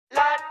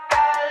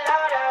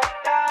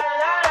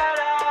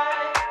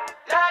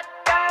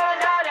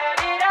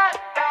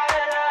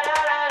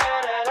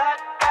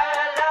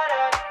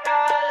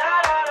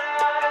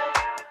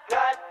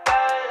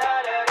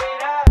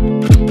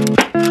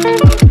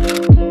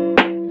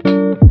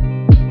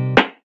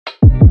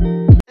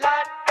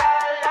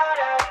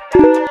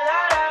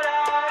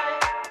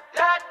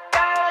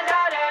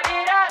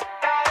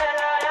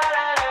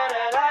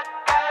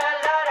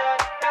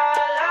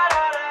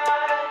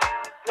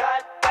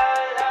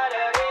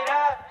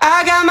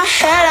I got my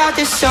head out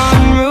the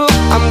sunroof,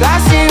 I'm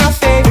blasting our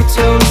favorite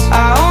tunes.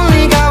 I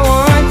only got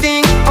one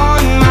thing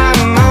on my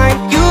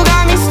mind. You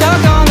got me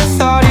stuck on the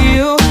thought of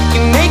you.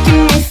 You're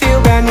making me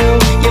feel brand new.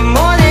 You're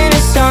more than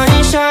a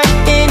sunshine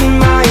in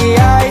my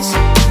eyes.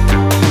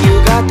 You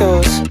got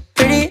those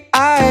pretty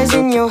eyes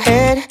in your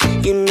head,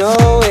 you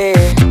know it.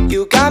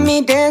 You got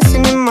me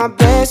dancing in my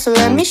bed, so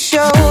let me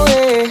show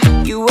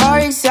it. You are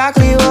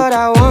exactly what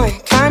I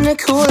want, kinda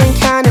cool and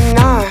kinda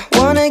not.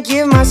 Wanna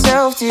give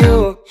myself to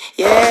you.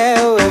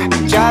 Yeah, we're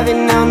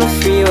driving down the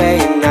freeway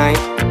at night.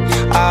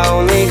 I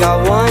only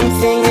got one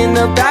thing in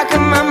the back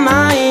of my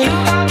mind.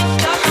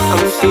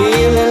 I'm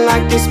feeling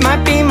like this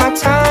might be my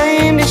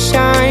time to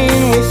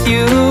shine with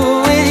you,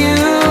 with you,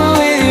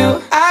 with you.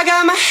 I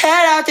got my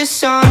head out the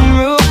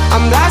sunroof,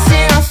 I'm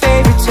blasting our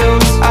favorite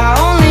tunes. I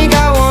only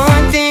got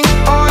one thing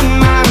on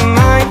my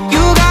mind.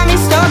 You got me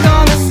stuck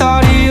on the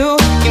thought of you.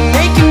 You're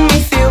making me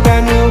feel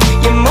brand new.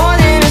 You're more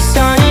than a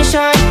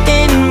sunshine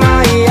in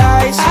my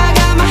eyes. I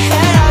got my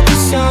head out the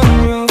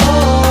sunroof.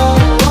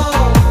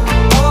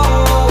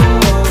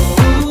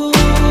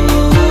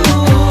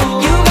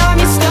 You got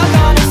me stuck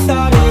on the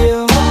thought of you.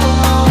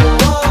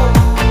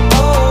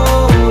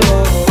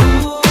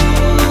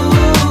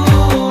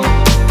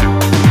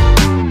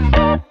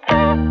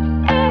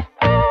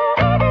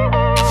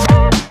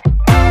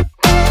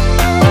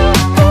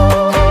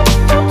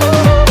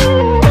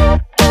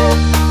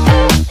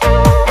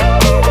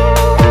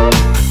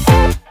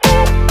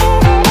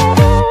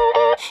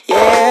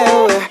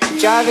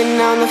 Driving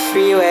down the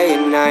freeway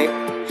at night.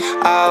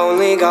 I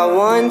only got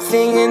one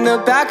thing in the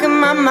back of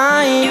my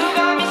mind.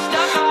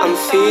 I'm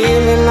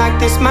feeling like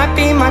this might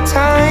be my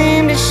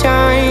time to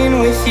shine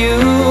with you,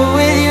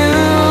 with you,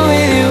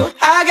 with you.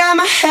 I got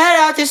my head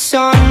out the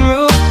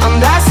sunroof, I'm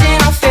blasting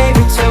our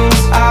favorite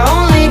tunes. I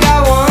only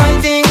got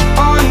one thing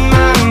on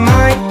my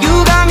mind. You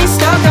got me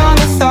stuck on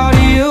the thought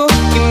of you.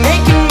 You're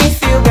making me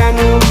feel brand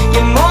new.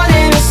 You're more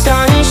than a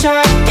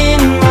sunshine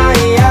in my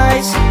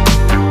eyes.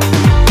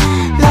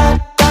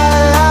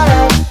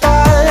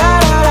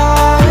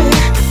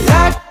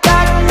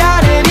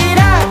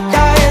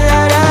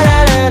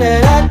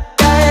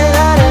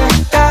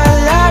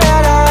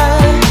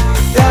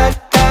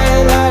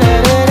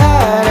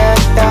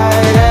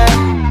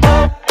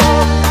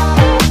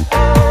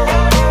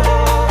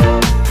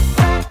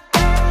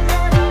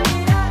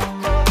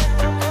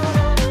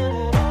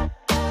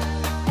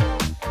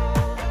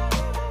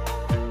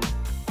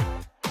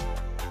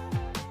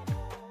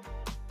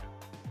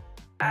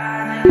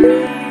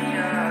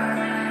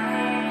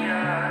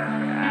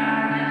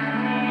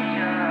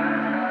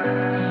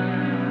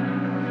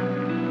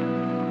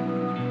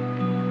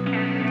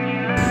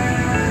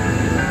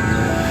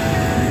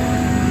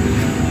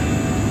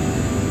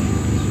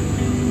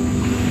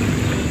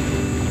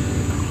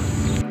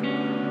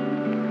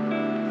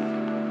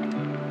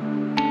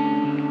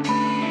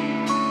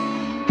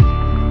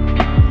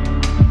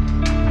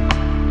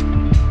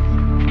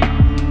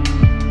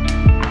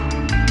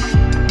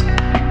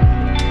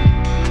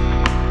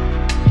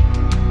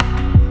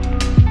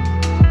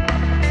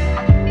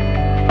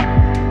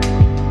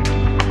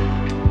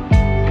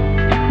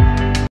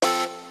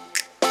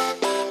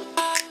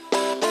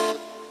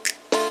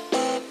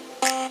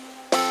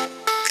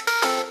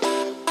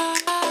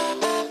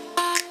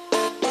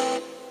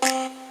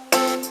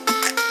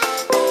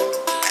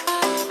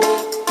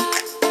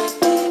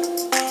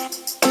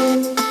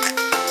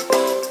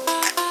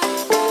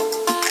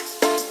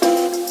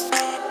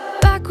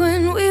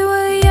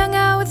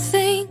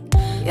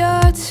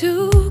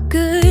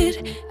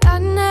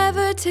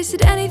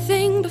 Tasted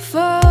anything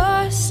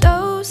before,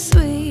 so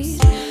sweet.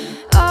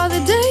 All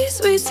the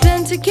days we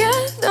spent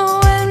together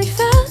when we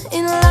fell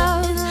in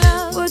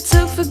love. What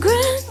took for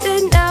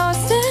granted, now I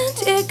stand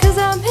here 'cause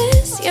I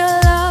miss your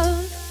love.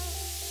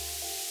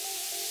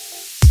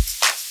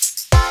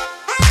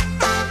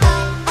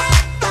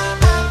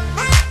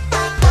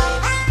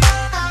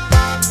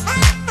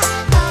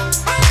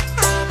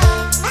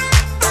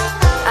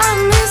 I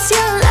miss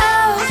your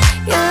love,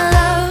 your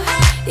love,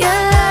 your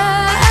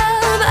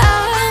love.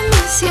 I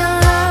miss your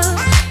love,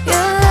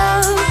 your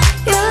love,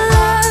 your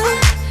love.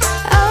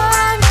 Oh,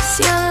 I miss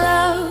your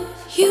love.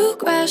 You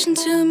crash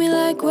into me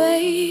like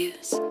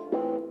waves.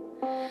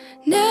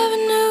 Never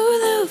knew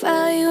the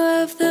value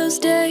of those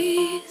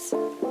days.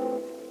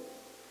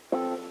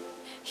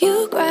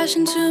 You crash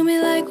into me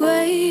like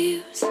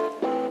waves.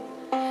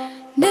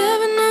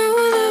 Never knew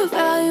the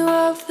value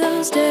of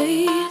those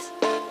days.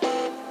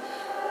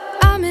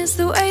 I miss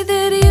the way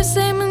that you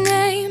say my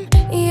name.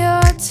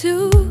 You're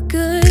too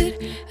good.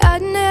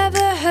 I'd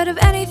never heard of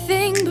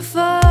anything